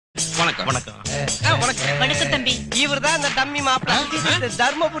வணக்கம் வணக்கம் வணக்கம் தம்பி. இவர்தான் அந்த டம்மி மாப்பிள,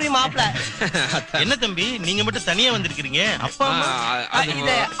 தர்மபுரி மாப்பிள. என்ன தம்பி நீங்க மட்டும் தனியா வந்திருக்கீங்க? அப்பா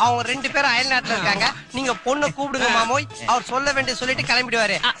இது அவங்க 2 பேரும் அயல் நாட்டுல இருக்காங்க. நீங்க பொண்ணை கூப்பிடுங்க மாமோய். அவர் சொல்ல வேண்டிய சொல்லிட்டு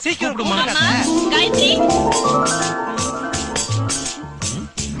கிளம்பிடுவாரு. சீக்கிரம் கூப்பிடுங்க. காயத்ரி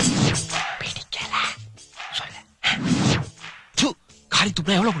பிடிக்கல சொல்லு. காரி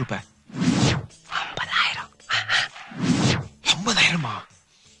துப்புனா எவ்வளவு கொடுப்ப? 50,000. 50,000மா?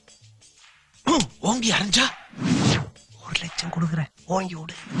 ஓங்கி அரைஞ்சா 1 லட்சம் கொடுக்குறேன். ஓங்கி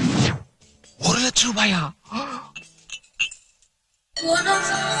விடு. 1 லட்சம் ரூபாயா?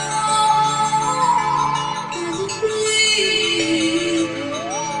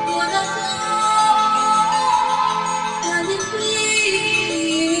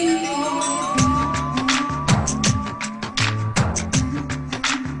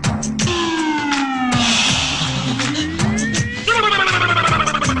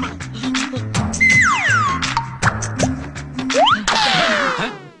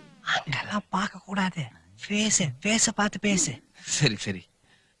 அங்கெல்லாம் பார்க்க கூடாது. பேச பார்த்து பேசு. சரி சரி.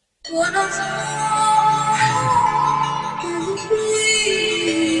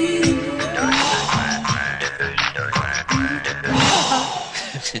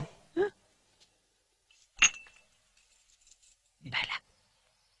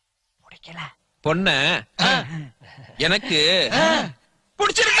 பிடிக்கல பொண்ண எனக்கு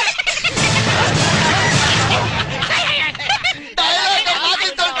பிடிச்சிருக்கு.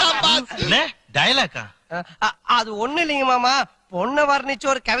 டயலாக்கா? அது ஒண்ணு இல்லைங்க மாமா. பொண்ணை வர்ணிச்சு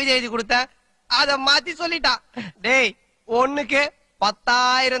ஒரு கவிதை எழுதி கொடுத்தேன். அத மாத்தி சொல்லிட்டான். டேய், ஒண்ணுக்கு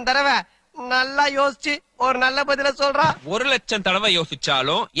 10,000 தடவை நல்லா யோசிச்சு ஒரு நல்ல பதில சொல்றா. 1 லட்சம் தடவை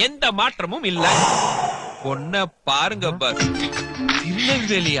யோசிச்சாலும் எந்த மாற்றமும் இல்ல. பொண்ண பாருங்க பஸ்.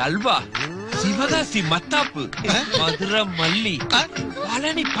 திருநெல்வேலி அல்வா, சிவகாசி மத்தாப்பு, மதுரை மல்லி,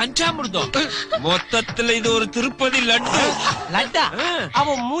 பழனி பஞ்சாமிர்தம், மொத்தத்துல இது ஒரு திருப்பதி லட்டு. லட்டா?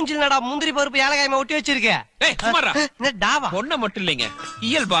 அவன் மூஞ்சில் நடா முந்திரி பருப்பு ஏலகாயமா ஒட்டி வச்சிருக்க. பொண்ண மட்டும் இல்லைங்க,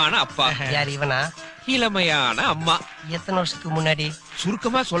 இயல்பான அப்பா. யார் இவனா? இளமையான அம்மா. எத்தனை வருஷத்துக்கு முன்னாடி?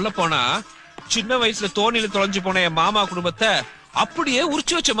 சுருக்கமா சொல்ல போனா சின்ன வயசுல தோணில தொலைஞ்சு போன என் மாமா குடும்பத்தை அப்படியே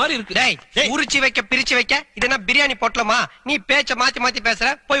உரிச்சு வச்ச மாதிரி இருக்கு. உரிச்சு வைக்க பிரிச்சு வைக்க இது என்ன பிரியாணி பொட்டலமா? நீ பேச்ச மாத்தி மாத்தி பேசுற.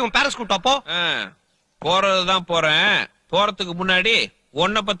 போய் உன் பேரண்ட்ஸ் கூட்டா போ. போறதுதான் போறேன். போறதுக்கு முன்னாடி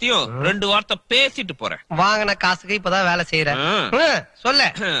உன்னை பத்தியும் 2 வார்த்தை பேசிட்டு போறேன். வாங்கின காசுக்கு இப்பதான் வேலை செய்யறேன். சொல்ல.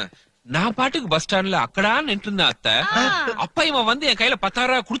 நான் பாட்டுக்கு பஸ் ஸ்டாண்ட்ல அக்கடா நின்று இருந்தேன் அத்தை. அப்பா இவன் வந்து என் கையில 10,000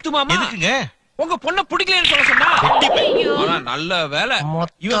 ரூபாய் கொடுத்துமாமா. எதுக்குங்க? உங்க பொண்ண பிடிக்கலன்னு சொல்ல சொன்னா. ஆனா நல்ல வேலை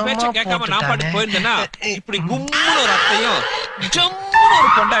இவன் பேச்ச கேட்காம நான் பாட்டு போயிருந்தேன்னா இப்படி கும்முன்னு ஒரு அத்தையும் ஜம்முன்னு ஒரு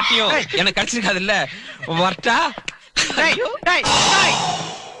பொண்டாட்டியும் எனக்கு கிடைச்சிருக்காது இல்ல. வரட்டா?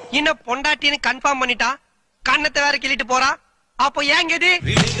 இன்னும் பொண்டாட்டின்னு கன்ஃபார்ம் பண்ணிட்டா. கண்ணத்தை வேற கிள்ளிட்டு போறா. அப்போ ஏங்க இது?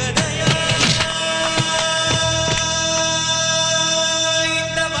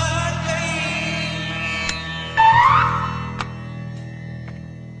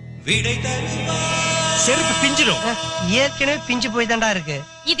 செருப்பு பிஞ்சிடும். ஏற்கனவே பிஞ்சு போய் தான்டா இருக்கு.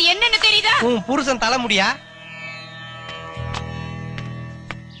 இது என்னன்னு தெரியுதா? உன் புருஷன் தலை முடியா?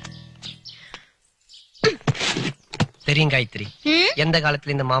 தெரியும் காயத்ரி. எந்த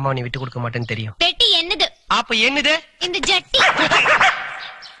காலத்துல இந்த மாமாவை நீ விட்டு கொடுக்க மாட்டேன்னு தெரியும். பெட்டி என்னது? அப்ப என்னது? இந்த ஜட்டி.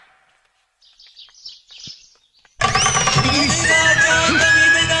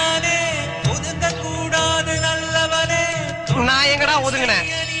 நான் எங்கடா ஒதுங்கினேன்?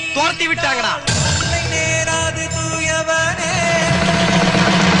 துரத்தி விட்டாங்கடா.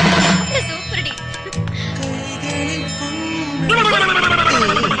 சூப்பர்டி.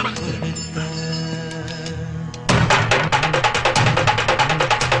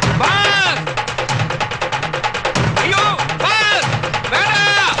 ஐயோ பாஸ் வேணா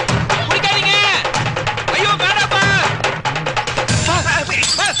குடிக்காதீங்க. ஐயோ வேணா பாஸ்.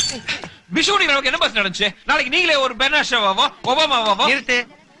 விஷுவனி நமக்கு என்ன பாஸ் நடந்துச்சு? நாளைக்கு நீங்களே ஒரு பெர்னாஷாவோ ஒபாமாவோ நிறுத்து.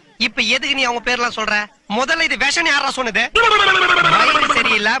 இப்ப எதுக்கு நீ அவங்க பேர்லாம் சொல்ற? முதல்ல இது விஷம் யாரா சொன்னது?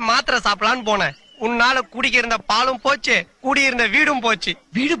 சரியில்லை, மாத்திரை சாப்பிடலான்னு போனேன். உன்னால குடிக்க இருந்த பாலும் போச்சு, குடியிருந்த வீடும் போச்சு.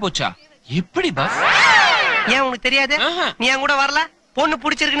 வீடு போச்சா? எப்படி பாஸ்? ஏன் உனக்கு தெரியாது? நீ என் கூட வரல? பொண்ணு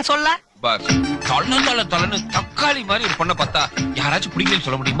பிடிச்சிருக்குன்னு சொல்ல பாஸ். தள்ளன்னு தக்காளி மாதிரி ஒரு பொண்ணை பார்த்தா யாராச்சும் பிடிக்கலன்னு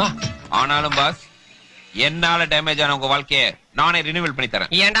சொல்ல முடியுமா? ஆனாலும் பாஸ், என்னால டேமேஜ் ஆன உங்க வாழ்க்கைய நானே ரினிவல் பண்ணி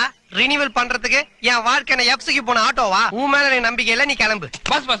தரேன். ஏண்டா ரினிவல் பண்றதுக்கு என் வாழ்க்கை எப்சிக்கு போன ஆட்டோவா? உன் மேல நம்பிக்கை இல்ல, நீ கிளம்பு.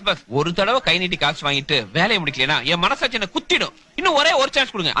 Bus bus bus. ஒரு தடவை கை நீட்டி காசு வாங்கிட்டு வேலையை முடிக்கலனா என் மனசாட்சி என்ன குத்திடும். இன்னும் ஒரே ஒரு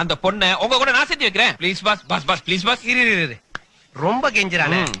சான்ஸ் கொடுங்க. அந்த பொண்ணை உங்க கூட நான் சேர்த்து வைக்கிறேன். Please bus bus bus please bus. இரு ரொம்ப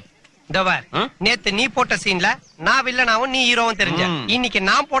கெஞ்சிரானே. தவர் நேத்து நீ போட்ட சீன்ல நான் வில்லனாவும் நீ ஹீரோவும் தெரிஞ்ச. இன்னைக்கு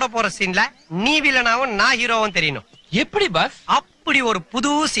நான் போட போற சீன்ல நீ வில்லனாவும் நான் ஹீரோவும் தெரியணும். எப்படி பாஸ்? அப்படி ஒரு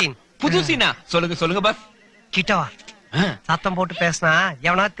புது சீன். புது சீனா சொல்லுங்க சொல்லுங்க பாஸ். கிட்டவா சத்தம் போட்டு பேசினா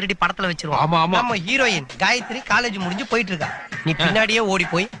எவனா திருடி படத்துல வச்சிருவான். ஆமா ஆமா. நம்ம ஹீரோயின் காயத்ரி காலேஜ் முடிஞ்சு போயிட்டு இருக்கா. நீ பின்னாடியே ஓடி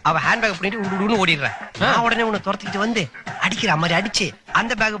போய் அவ ஹேண்ட் பேக் பண்ணிட்டு உடுன்னு ஓடிடுற. நான் உடனே உன்னை துரத்திக்கிட்டு வந்து அடிக்கிற மாதிரி அடிச்சு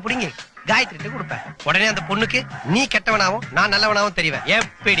அந்த பேக் புடிங்கி காயத்ரிட்டு கொடுப்பேன். உடனே அந்த பொண்ணுக்கு நீ கெட்டவனாவும் நான் நல்லவனாவும் தெரிவேன்.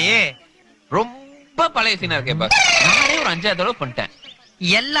 எப்படி? ரொம்ப பழைய சீனா இருக்கே பாஸ். நானே ஒரு 5 தடவை பண்ணிட்டேன்.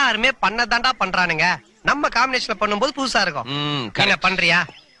 எல்லாருமே பண்ணதாண்டா பண்றானுங்க. நம்ம காம்பினேஷன்ல பண்ணும்போது புதுசா இருக்கும். என்ன பண்றியா?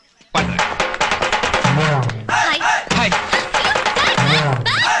 பண்றேன். Hi hi.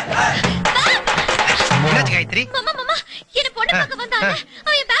 என்னாச்சு காயத்ரி? மாமா மாமா என்ன பொண்ணு பார்க்க வந்தாங்க.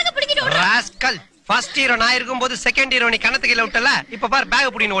 அவன் பேக் பிடிக்கிட்டு ஓடுறான். ராஸ்கல். ஃபர்ஸ்ட் ஹீரோ நான் இருக்கும்போது செகண்ட் ஹீரோ நீ கணத்து கீழ விட்டல. இப்ப பாரு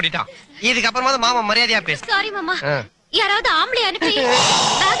பேக் புடின்னு ஓடிட்டான். இதுக்கு அப்புறமா மாமா மரியாதையா பேசு. சாரி மாமா. யாராவது ஆம்பளை அனுப்பி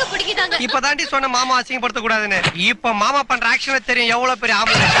பேக் பிடிக்கிட்டாங்க. இப்பதாண்டி சொன்ன மாமா அசிங்கப்படுத்த கூடாதுன்னு. இப்ப மாமா பண்ற ஆக்ஷன் தெரியும் எவ்வளவு பெரிய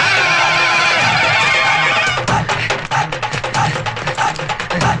ஆம்பளை.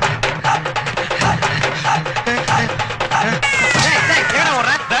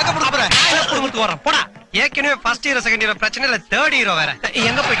 போடா. ஏற்கனவே ஃபர்ஸ்ட் ஹீரோ செகண்ட் ஹீரோ பிரச்சனை இல்ல, தேர்ட் ஹீரோ வேற.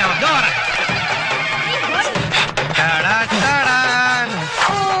 எங்க போயிட்டான்? இதோ வரேன்.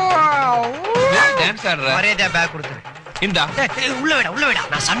 டான்ஸ் ஆடுற. மரியாதையா பேக் கொடுத்துரு. இந்தா. உள்ள விடா.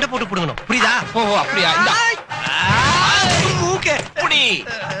 நான் சண்டை போட்டு புடுங்கணும். புரியுதா? ஓ அப்படியா? இந்தா. மூக்கே. புடி.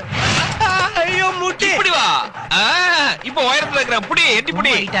 ஐயோ முட்டி. இப்படி வா. இப்போ உயரத்துல இருக்கற புடி. எட்டி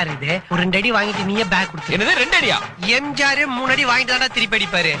புடி. ஹைட்டா இருக்குது. ஒரு 2 அடி வாங்கிட்டு நீயே பேக் கொடுத்து. என்னது 2 அடியா? எம்ஜிஆர் 3 அடி வாங்கிட்டு தான்டா திருப்பி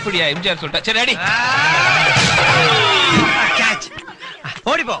அடிப்பாரு. அப்படியா? எம்ஜிஆர் சொல்லிட்டா. சரி அடி. கேட்ச்.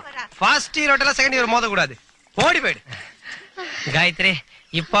 ஓடி போ. ஃபர்ஸ்ட் ஹீரோட்டல செகண்ட் ஹீரோ மோத கூடாது. ஓடி போய்டு. காயத்ரி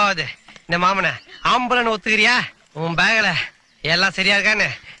இப்பாவது இந்த மாமனை ஆம்பளன்னு ஒத்துக்கிறியா? உன் பேக்ல எல்லாம் சரியா இருக்கான்னு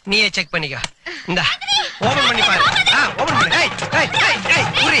நீயே செக் பண்ணிக்கோ. இந்த ஓபன் பண்ணி பாரு. ஓபன் பண்ணு. ஏய் ஏய் ஏய் ஏய்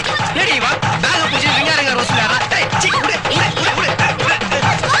புரி. ஏடி வா. பேக் புடிச்சு விங்காரங்க ரோஸ்லாரா. ஏய் சி குடு குடு குடு.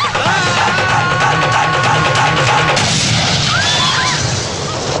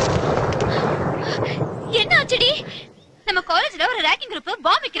 என்ன ஆச்சுடி? நம்ம காலேஜ்ல ஒரு ரேக்கிங் குரூப்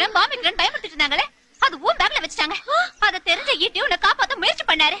பாம் விக்கிறேன் பயமுறுத்திட்டு இருந்தாங்களே. அது ஊம் பேக்ல வச்சிட்டாங்க. அத தெரிஞ்ச ஈட்டி உன்னை காப்பாத்த முயற்சி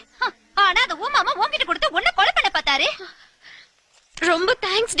பண்ணாரு. ஆனா அத ஊம் மாமா உன்கிட்ட கொடுத்து உன்னை கொலை பண்ண பார்த்தாரு. ரொம்ப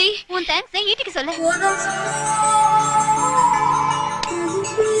தேங்க்ஸ் டி. உன் தேங்க்ஸ் ஈட்டிக்கு சொல்லு.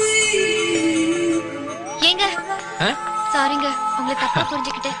 ஏங்க சாரிங்க, உங்களை தப்பா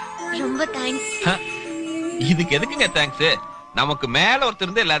புரிஞ்சுக்கிட்டேன். ரொம்ப தேங்க்ஸ். இதுக்கு எதுக்குங்க தேங்க்ஸ்? நமக்கு மேல ஒருத்தர்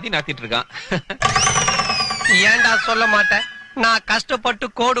இருந்து எல்லாத்தையும் நடத்திட்டு இருக்கான். ஏன்டா சொல்ல மாட்டேன்? நான் கஷ்டப்பட்டு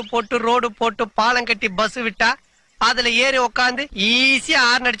கோடு போட்டு ரோடு போட்டு பாலம் கட்டி பஸ் விட்டா அதுல ஏறி உட்காந்து ஈஸியா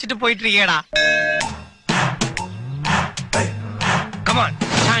ஆர்ன் அடிச்சிட்டு போயிட்டு இருக்கேடா. கமான்.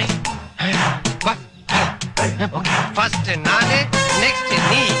 ஃபர்ஸ்ட் நானு, நெக்ஸ்ட்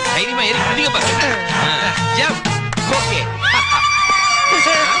நீ. தைரியமா ஏறி குதிங்க பாரு. ஜம்ப். ஓகே.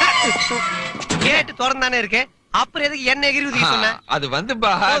 கேட் திறந்தானே இருக்கு. அப்புறம் எதுக்கு என்ன எகிரி குதிக்க சொன்ன? அது வந்து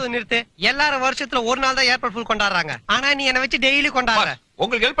பா. போதும் நிறுத்து. எல்லாரும் வருஷத்துல ஒரு நாள் தான் ஏர்போர்ட் ஃபுல் கொண்டாடுறாங்க. ஆனா நீ என்ன வச்சு டெய்லி கொண்டாடுற.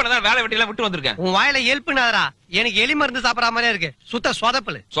 உங்களுக்கு ஹெல்ப் பண்ணதா வேலை வெட்டி எல்லாம் விட்டு வந்திருக்கேன். உன் வாயில ஹெல்ப்னாதரா? எனக்கு எலி மருந்து சாப்பிடற மாதிரியே இருக்கு. சுத்த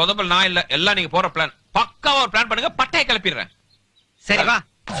சொதப்பல். சொதப்பல் நான் இல்ல. எல்லாம் நீங்க போற பிளான். பக்காவா ஒரு பிளான் பண்ணுங்க. பட்டைய கிளப்பிடுறேன். சரி வா.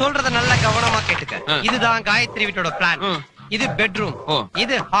 சொல்றத நல்லா கவனமா கேட்டுக்க. இதுதான் காயத்ரி வீட்டோட பிளான். இது பெட்ரூம்,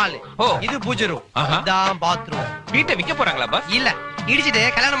 இது ஹால், இது பூஜை ரூம், இதுதான் பாத்ரூம். வீட்டை விக்க போறாங்களா பாஸ்? இல்ல, இடிச்சிட்டு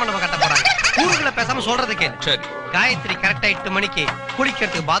கல்யாண மண்டபம் கட்ட போறாங்க. ஊருக்குள்ள பேசாம சொல்றது கேளு. சரி. காயத்ரி கரெக்டா 8 மணிக்கு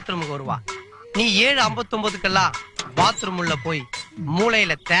குளிக்கிறதுக்கு பாத்ரூமுக்கு வருவா. நீ 7:59க்கெல்லாம் பாத்ரூம் உள்ள போய்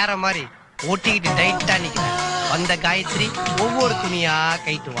மூளையில தேர மாதிரி ஒட்டிக்கிட்டு டைட்டா நிக்கிற. வந்த காயத்ரி ஒவ்வொரு துணியா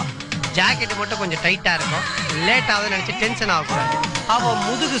கைட்டுவா. ஜாக்கெட் மட்டும் கொஞ்சம் டைட்டா இருக்கும். லேட் ஆகுதுன்னு நினைச்சு டென்ஷன் ஆகக்கூடாது. அவ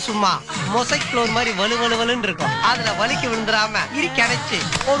முதுகு சும்மா மொசைக் ஃப்ளோர் மாதிரி வலுவலுன்னு இருக்கும். அதுல வலிக்கு விழுந்துடாம இறுக்கி அடைச்சு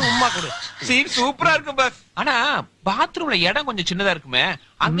ஒரு உம்மா கொடு. சீன் சூப்பரா இருக்கு பாஸ். ஆனா பாத்ரூம்ல இடம் கொஞ்சம் சின்னதா இருக்குமே.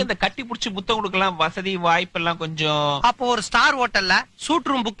 அங்க இந்த கட்டி புடிச்சு முத்தம் கொடுக்கலாம் வசதி வாய்ப்பு எல்லாம் கொஞ்சம். அப்போ ஒரு ஸ்டார் ஹோட்டல்ல சூட்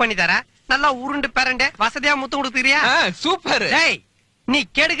ரூம் புக் பண்ணி தர. நல்லா உருண்டு பேரண்டே வசதியா முத்தம் கொடுத்துக்கிறியா? சூப்பர். டேய் நீ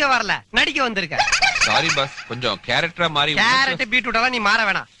கெடுக்க வரல, நடிக்க வந்திருக்க. சாரி பாஸ், கொஞ்சம் கேரக்டரா மாறி. கேரட் பீட்ரூட் எல்லாம் நீ மாற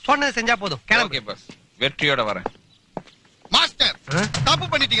வேணாம். சொன்னது செஞ்சா போதும். கிளம்பு. ஓகே பாஸ், வெற்றியோட வரேன். மாஸ்டர் தப்பு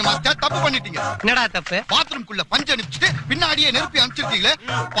பண்ணிட்டீங்க மாஸ்டர், தப்பு பண்ணிட்டீங்க. என்னடா தப்பு? பாத்ரூம்குள்ள பஞ்சு அனுப்பிச்சிட்டு பின்னாடியே நெருப்பி அனுப்பிச்சிருக்கீங்களே,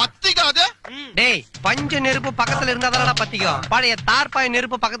 பத்திக்காத. டேய் பஞ்சு நெருப்பு பக்கத்துல இருந்தா தானடா பத்திக்கும். பழைய தார்பாய்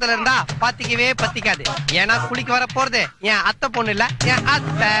நெருப்பு பக்கத்துல இருந்தா பத்திக்கவே பத்திக்காது. ஏன்னா குளிக்க வர போறது என் அத்தை பொண்ணு இல்ல, என்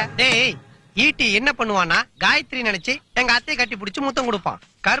அத்தை. டேய் ஈட்டி என்ன பண்ணுவானா, காயத்ரி நினைச்சு எங்க அத்தையை கட்டி பிடிச்சு முத்தம் கொடுப்பான்.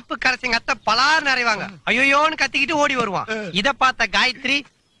 கருப்பு கரைச்சி எங்க அத்தை பலார் நிறைவாங்க. ஐயோன்னு கத்திக்கிட்டு ஓடி வருவான். இத பார்த்த காயத்ரி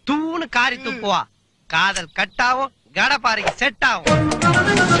தூணு காரி துப்புவா. காதல் கட்டாவும் கடப்பாறைக்கு செட் ஆகும்.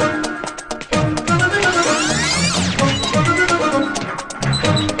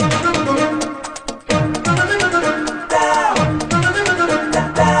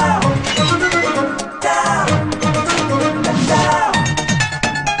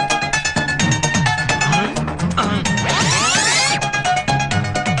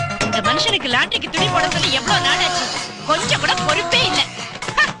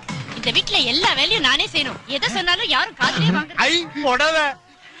 எல்லா வேலையும் நானே செய்யணும். எதை சொன்னாலும் யாரும் காதுலயே வாங்க. ஐ புடவை.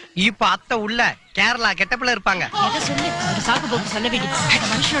 இப்ப அத்தை உள்ள கேரளா கெட்டப்புல இருப்பாங்க. எதை சொல்லு ஒரு சாக்கு போக்கு சொல்ல வேண்டியது.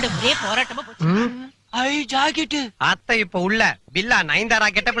 மனுஷனோட ஒரே போராட்டமா போச்சு. ஐ ஜாக்கெட். அத்தை இப்ப உள்ள பில்லா 9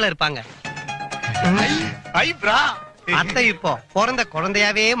 கெட்டப்புல இருப்பாங்க. ஐ பிரா. அத்தை இப்போ பிறந்த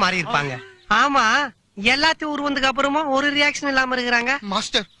குழந்தையாவே மாறி இருப்பாங்க. ஆமா, எல்லாத்தையும் உருவந்துக்கு அப்புறமா ஒரு ரியாக்ஷன் இல்லாம இருக்கிறாங்க.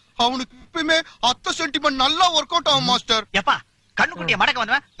 மாஸ்டர் அவனுக்கு இப்பயுமே அத்தை சென்டிமெண்ட் நல்லா ஒர்க் அவுட் ஆகும் மாஸ்டர். எப்பா கண்ணுக்குட்டிய மடக்க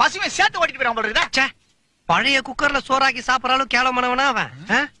வந்தவன் பசுவை சேர்த்து ஓட்டிட்டு போயிடும் போல இருக்குதா? பழைய குக்கர்ல சோறாக்கி சாப்பிடறாலும் கேவலமானவனா அவன்.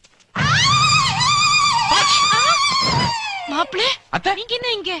 மாப்பிளே அத்தை நீங்க என்ன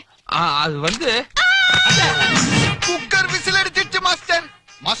இங்க? அது வந்து குக்கர் விசில் அடிச்சிருச்சு மாஸ்டர்.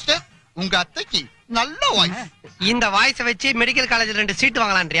 மாஸ்டர் உங்க அத்தைக்கு நல்ல வாய்ஸ். இந்த வாய்ஸ் வச்சு மெடிக்கல் காலேஜ்ல 2 சீட்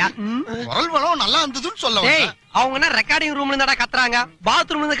வாங்கலான்றியா? குரல் வளம் நல்லா இருந்ததுன்னு சொல்ல டேய், வந்தேன். அவங்க ரெக்கார்டிங் ரூம்ல இருந்தாடா கத்துறாங்க,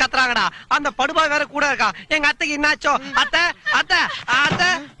 பாத்ரூம்ல இருந்து கத்துறாங்கடா. அந்த படுபா வேற கூட இருக்கா. எங்க அத்தைக்கு என்னாச்சோ? அத்தை அத்தை அத்தை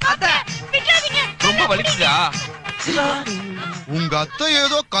அத்தை விட்டுறாதீங்க. ரொம்ப வலிக்குதா? உங்க அத்தை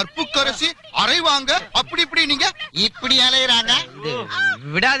ஏதோ கற்பு கரசி அரைவாங்க அப்படி இப்படி நீங்க இப்படி அலையறாங்க.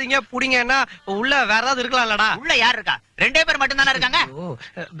 விடாதீங்க, புடிங்கன்னா உள்ள வேற ஏதாவது இருக்கலாம்லடா. உள்ள யார் இருக்கா? 2 பேர் மட்டும் தானே இருக்காங்க.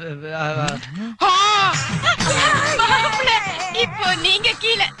 மாப்பிளே இப்போ நீங்க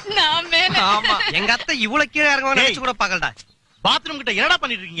கீழே நான் மேல. ஆமா. எங்க அத்தை இவ்வளவு கீழே இறங்க நினைச்சு கூட பாக்கலடா. பாத்ரூம் கிட்ட என்னடா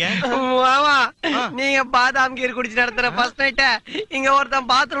பண்ணிட்டு இருக்கீங்க? மாமா, நீங்க பாதாம் கீர் குடிச்சு நடத்துற ஃபர்ஸ்ட் நைட்ட இங்க ஒருத்தன்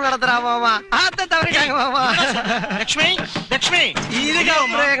பாத்ரூம் நடத்துறா மாமா. அத்தை தவறிட்டாங்க மாமா. லட்சுமி லட்சுமி இதுக்கு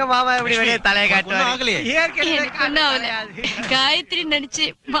அப்புறம் எங்க மாமா எப்படி வெளியே தலையை காட்டுவாரு? ஆகலையே. ஏற்கனவே எனக்கு ஒண்ணும் ஆகல. காயத்ரி நினைச்சு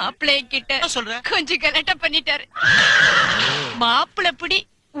மாப்பிள்ளை கிட்ட என்ன சொல்ற? கொஞ்சம் கலட்ட பண்ணிட்டாரு. மாப்பிள்ளை பிடி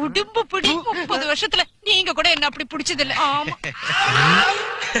உடும்பு பிடி 30 வருஷத்துல நீங்க கூட என்ன அப்படி பிடிச்சது இல்ல. ஆமா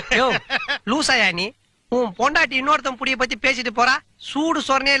யோ, லூசாயா நீ? உன் பொண்டாட்டி இன்னொருத்தன் புடிய பத்தி பேசிட்டு போறா. சூடு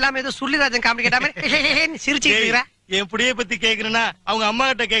சொரணே இல்லாம ஏதோ சுள்ளிராஜன் காமெடி கேட்டாம சிரிச்சுட்டு இருக்கிற. என் புடிய பத்தி கேக்குறேன்னா அவங்க அம்மா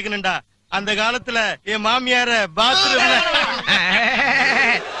கிட்ட கேக்குறேன்டா. அந்த காலத்துல என் மாமியார பாத்ரூம்ல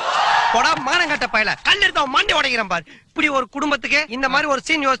போடா மானங்கட்ட பயல, கல் எடுத்து அவன் மண்டி உடைக்கிறான் பாரு. இப்படி ஒரு குடும்பத்துக்கு இந்த மாதிரி ஒரு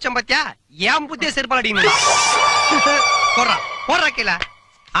சீன் யோசிச்சேன் பாத்தியா? ஏன் புத்திய செருப்பால் அடிங்க. போடுறா போடுறா கீழ.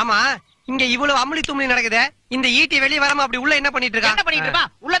 ஆமா, இங்க இவ்வளவு அமளி தும்மளி நடக்குது. இந்த ஈட்டி வெளிய வராம அப்படி உள்ள என்ன பண்ணிட்டு இருக்கா? என்ன பண்ணிட்டு இருப்பா?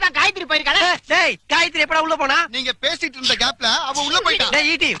 உள்ளதான் காயத்ரி போயிருக்காளே. டேய், காயத்ரி எப்படா உள்ள போனா? நீங்க பேசிட்டு இருந்த கேப்ல அவ உள்ள போயிட்டா. டேய்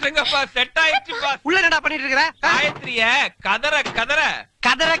ஈட்டி, எங்கப்பா செட் ஆயிடுச்சுப்பா. உள்ள என்னடா பண்ணிட்டு இருக்கற? காயத்ரிய கதற கதற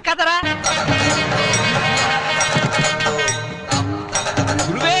கதற கதற.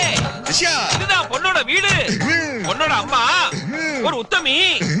 குருவே, சிஷ்யா இதுதான் பொண்ணோட வீடு. பொண்ணோட அம்மா ஒரு உத்தமி,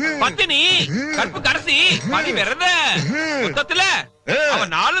 பத்தினி, கற்பு கரசி, பணி விரத. மொத்தத்துல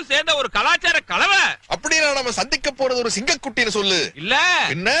அவன் நாளும் சேர்ந்த ஒரு கலாச்சார கலவை. அப்படின்னா நம்ம சந்திக்க போறது ஒரு சிங்கக்குட்டின்னு சொல்லு. இல்ல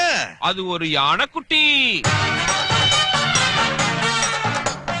என்ன? அது ஒரு யானைக்குட்டி.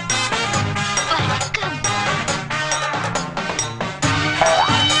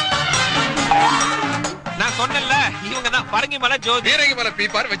 நான் சொன்னேன்ல, இவங்க தான் பரங்கி மலை ஜோதி. பீரங்கி மலை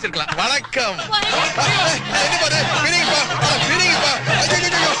பீப்பார் வச்சிருக்கலாம். வணக்கம். எங்க பாரு, பீரங்கிப்பா, பீரங்கிப்பா.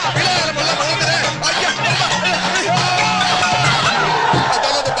 ஐயோ, விளையாட மல்ல மலங்குறே. ஐயா.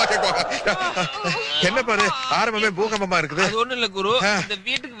 என்ன பாரு, ஆரம்பமே பூகம்பமா இருக்குது. அது ஒண்ணு இல்ல குரு, இந்த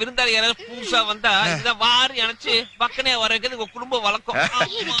வீட்டுக்கு விருந்தாளி யாராவது புதுசா வந்தா இத வாரி அணைச்சு பக்கனே வரது உங்க குடும்ப வழக்கம்.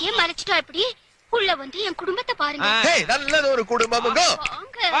 இதுக்கே மறைச்சிட்டா எப்படி? உள்ள வந்து என் குடும்பத்தை பாருங்க. ஏய், நல்லது ஒரு குடும்பமுங்க.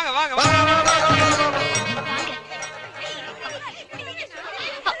 வாங்க வாங்க வாங்க.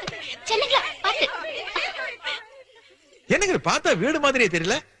 செல்லுங்களா பாத்து. என்னங்க பார்த்தா வீடு மாதிரியே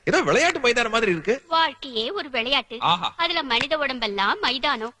தெரியல, ஏதோ விளையாட்டு மைதானம் மாதிரி இருக்கு. வாழ்க்கையே ஒரு விளையாட்டு. ஆஹா. அதுல மனித உடம்பெல்லாம்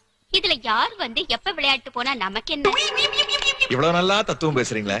மைதானம். இதுல யார் வந்து எப்ப விளையாட்டு போனா நமக்கு என்ன? இவ்வளவு நல்லா தத்துவம்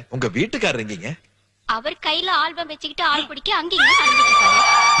பேசுறீங்களே, உங்க வீட்டுக்காரர் எங்கீங்க? அவர் கையில ஆல்பம் வச்சுக்கிட்டு ஆள் பிடிக்க அங்கேயும் நடந்துட்டு இருக்காரு.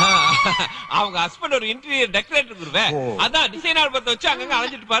 அவங்க ஹஸ்பண்ட் ஒரு இன்டீரியர் டெக்கரேட்டர் குருவே. அதான் டிசைன் ஆல்பத்தை வச்சு அங்கங்க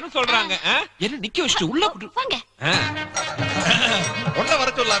அலைஞ்சிட்டு பாருன்னு சொல்றாங்க. என்ன நிக்க வச்சுட்டு உள்ள வாங்க. ஒன்ன வர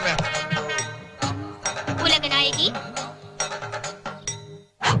சொல்லாமே. உலக நாயகி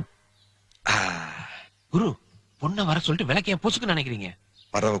குரு, பொண்ண வர சொல்லிட்டு விளக்கைய போச்சுக்கு நினைக்கிறீங்க?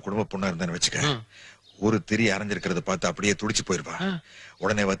 பரவ குடும்ப பொண்ணா இருந்தான்னு வச்சுக்க, ஒரு திரி அரைஞ்சிருக்கிறத பார்த்து அப்படியே துடிச்சு போயிருவா.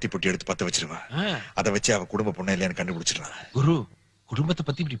 உடனே வத்தி பொட்டி எடுத்து பத்த வச்சிருவா. அதை வச்சு அவ குடும்ப பொண்ணு இல்லையான்னு கண்டுபிடிச்சிடலாம். குரு, குடும்பத்தை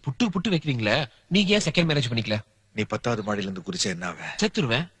பத்தி இப்படி புட்டு புட்டு வைக்கிறீங்களே, நீங்க ஏன் செகண்ட் மேரேஜ் பண்ணிக்கல? நீ 10வது மாடியில இருந்து குறிச்ச என்ன ஆவ?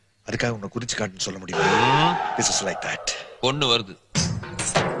 செத்துருவேன். அதுக்காக உன்னை குறிச்சு காட்டுன்னு சொல்ல முடியுமா? This is like that. பொண்ணு வருது.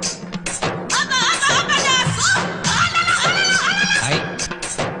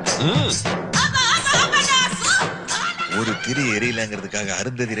 ஒரு திரி எரியலங்கிறதுக்காக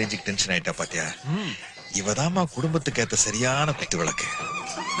அருந்ததி ரேஞ்சுக்கு டென்ஷன் ஆயிட்டா பாத்தியா? இவதாமா குடும்பத்துக்கு ஏத்த சரியான குத்து விளக்கு.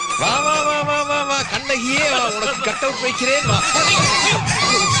 வா வா வா வா வா வா கண்ணகியே, உனக்கு கட் அவுட் வைக்கிறேன்.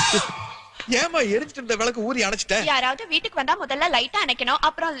 ஏமா எரிஞ்சிட்டு இருந்த விளக்கு ஊதி அணைச்சிட்ட? யாராவது வீட்டுக்கு வந்தா முதல்ல லைட்டா அணைக்கணும்,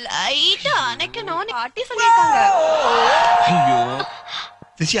 அப்புறம் லைட்டா அணைக்கணும்னு பாட்டி சொல்லிருக்காங்க. ஐயோ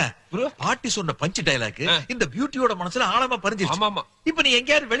சிஷ்யா, பாட்டி சொன்ன பஞ்ச் டயலாக் இந்த பியூட்டியோட மனசுல ஆழமா பதிஞ்சிருச்சு. ஆமாமா. இப்ப நீ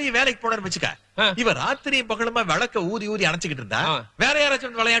எங்கயாவது வெளிய வேலைக்கு போனன்னு வச்சுக்க, இவ ராத்திரியும் பகலுமா விளக்க ஊதி ஊதி அணைச்சுக்கிட்டு இருந்தா வேற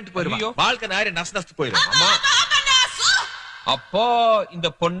யாராச்சும் விளையாண்டு போயிருவா, வாழ்க்கை நாரி நஷ்ட போயிடும். ஆமா. அப்போ இந்த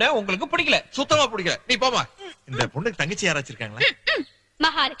பொண்ண உங்களுக்கு பிடிக்கல? சுத்தமா பிடிக்கல. நீ போமா. இந்த பொண்ணுக்கு தங்கச்சி யாராச்சும் இருக்காங்களா?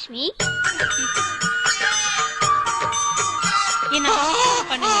 மகாலட்சுமி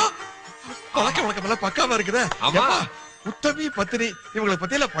பழக்கம் வழக்கம் பக்காவா இருக்குதா? ஆமா. உத்தமி பத்தினி இவங்களை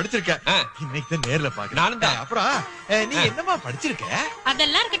பத்தி எல்லாம் படிச்சிருக்கேன். இன்னைக்கு தான் நேர்ல பாக்க. நானும் தான். அப்புறம் நீ என்னமா படிச்சிருக்க?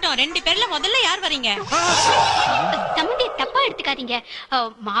 அதெல்லாம் இருக்கட்டும், 2 பேர்ல முதல்ல யார் வரீங்க? தம்பி தப்பா எடுத்துக்காதீங்க,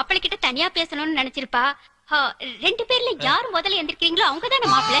 மாப்பிள்ளை கிட்ட தனியா பேசணும்னு நினைச்சிருப்பா. 2 பேர்ல யார் முதல்ல எந்திரிக்கிறீங்களோ அவங்க தானே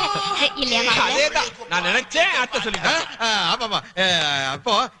மாப்பிள்ளை, இல்லையா மாப்பிள்ளை? அதேதான் நான் நினைச்சேன். அத்த சொல்லிட்டேன். ஆமாமா.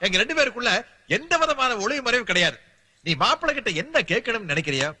 அப்போ எங்க 2 பேருக்குள்ள எந்த விதமான ஒளிவு மறைவு கிடையாது. நீ மாப்பிள்ளை கிட்ட என்ன கேட்கணும்னு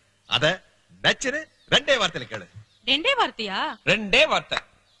நினைக்கிறியோ அத நச்சுன்னு 2 வார்த்தையில கேளு. 2 வார்த்தையா? 2 வார்த்தை.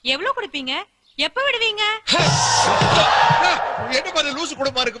 எவ்வளவு கொடுப்பீங்க? எப்ப விடுவீங்க? என்ன மாதிரி லூசு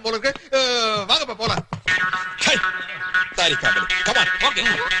குடும்பமா இருக்கும் போல இருக்கு. வாங்கப்பா போலாம்.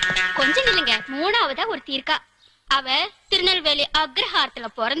 கொஞ்சம் இல்லைங்க, 3ஆவதா ஒரு தீர்க்கா. அவ திருநெல்வேலி அக்ரஹாரத்துல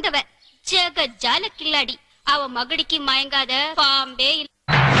பிறந்தவ, ஜெகஜால கில்லாடி. அவ மகடிக்கு மயங்காத பாம்பே இல்ல.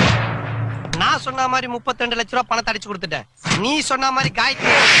 நான் சொன்ன மாதிரி 32 லட்சம் ரூபாய் பணத்தை அடிச்சு கொடுத்துட்டேன். நீ சொன்ன மாதிரி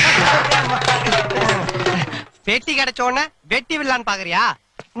காயத்ரி வெட்டி கிடைச்ச உடனே வெட்டி விடலான்னு பாக்குறியா?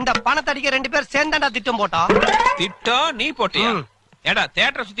 இந்த பணத்தை அடிக்க 2 பேர் சேர்ந்தாண்டா திட்டம் போட்டோம். திட்டம் நீ போட்டியா? ஏடா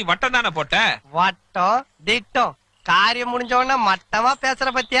தியேட்டரை சுத்தி வட்டம் தானே போட்ட? வட்டம் திட்டம் காரியம் முடிஞ்ச உடனே மட்டமா பேசுற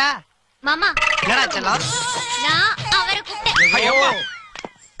பத்தியா? மாமா என்னடா செல்லம்? நான் அவரை கூப்பிட்டேன். ஐயோ,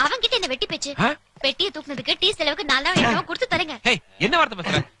 அவங்கிட்ட என்ன வெட்டி பேச்சு. பெட்டியை தூக்குனதுக்கு டீ செலவுக்கு 4000 ரூபாய் கொடுத்து தரேங்க. ஹேய், என்ன வார்த்தை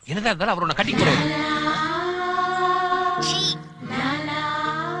பேசுற? என்னதான் இருந்தாலும் அவர் உன்னை கட்டி போடுவாரு.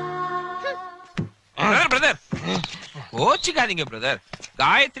 Brother கோச்சுக்காதீங்க brother.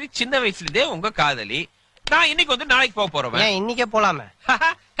 காயத்ரி சின்ன வயசுல இருந்தே உங்க காதலி. நான் இன்னைக்கு வந்து நாளைக்கு போக போறேன். ஏன் இன்னைக்கே போலாமே?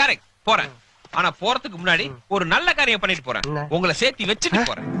 கரெக்ட், போறேன். ஆனா போறதுக்கு முன்னாடி ஒரு நல்ல காரியம் பண்ணிட்டு போறேன். உங்களை சேர்த்து வச்சுட்டு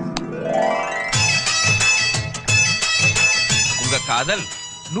போறேன். உங்க காதல்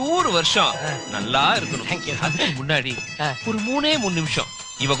 100 வருஷம் நல்லா இருக்கணும். அதுக்கு முன்னாடி ஒரு 3 நிமிஷம்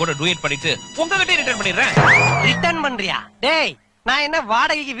இவ கூட டூயட் பண்ணிட்டு உங்ககிட்ட ரிட்டர்ன் பண்ணிடுறேன். ரிட்டர்ன் பண்றியா? டேய், நான் என்ன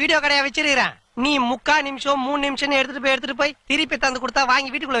வாடகைக்கு வீடியோ கடையா வச்சிருக்கேன்? நீ 3/4 நிமிஷம் 3 நிமிஷம் எடுத்துட்டு போய் திருப்பி தந்து கொடுத்தா வாங்கி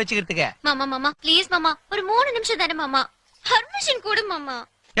வீட்டுக்குள்ள வச்சுக்கிறதுக்கு. மாமா மாமா ப்ளீஸ் மாமா, ஒரு 3 நிமிஷம் தானே மாமா, பர்மிஷன் கொடு மாமா.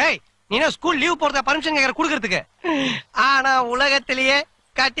 டேய், நீ ஸ்கூல் லீவ் போறத பர்மிஷன் கேக்குற குடுக்கிறதுக்கு? ஆனா உலகத்திலேயே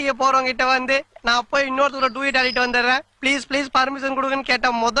கட்டிக்க போறவங்க கிட்ட வந்து நான் போய் இன்னொருத்தர டூயட் ஆடிட்டு வந்துடுறேன், ப்ளீஸ் ப்ளீஸ் பர்மிஷன் கொடுங்கன்னு கேட்ட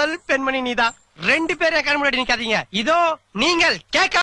முதல் பெண்மணி நீதான். 2 பேரும் கண் முன்னாடி நிக்காதீங்க. இதோ நீங்கள் கேட்க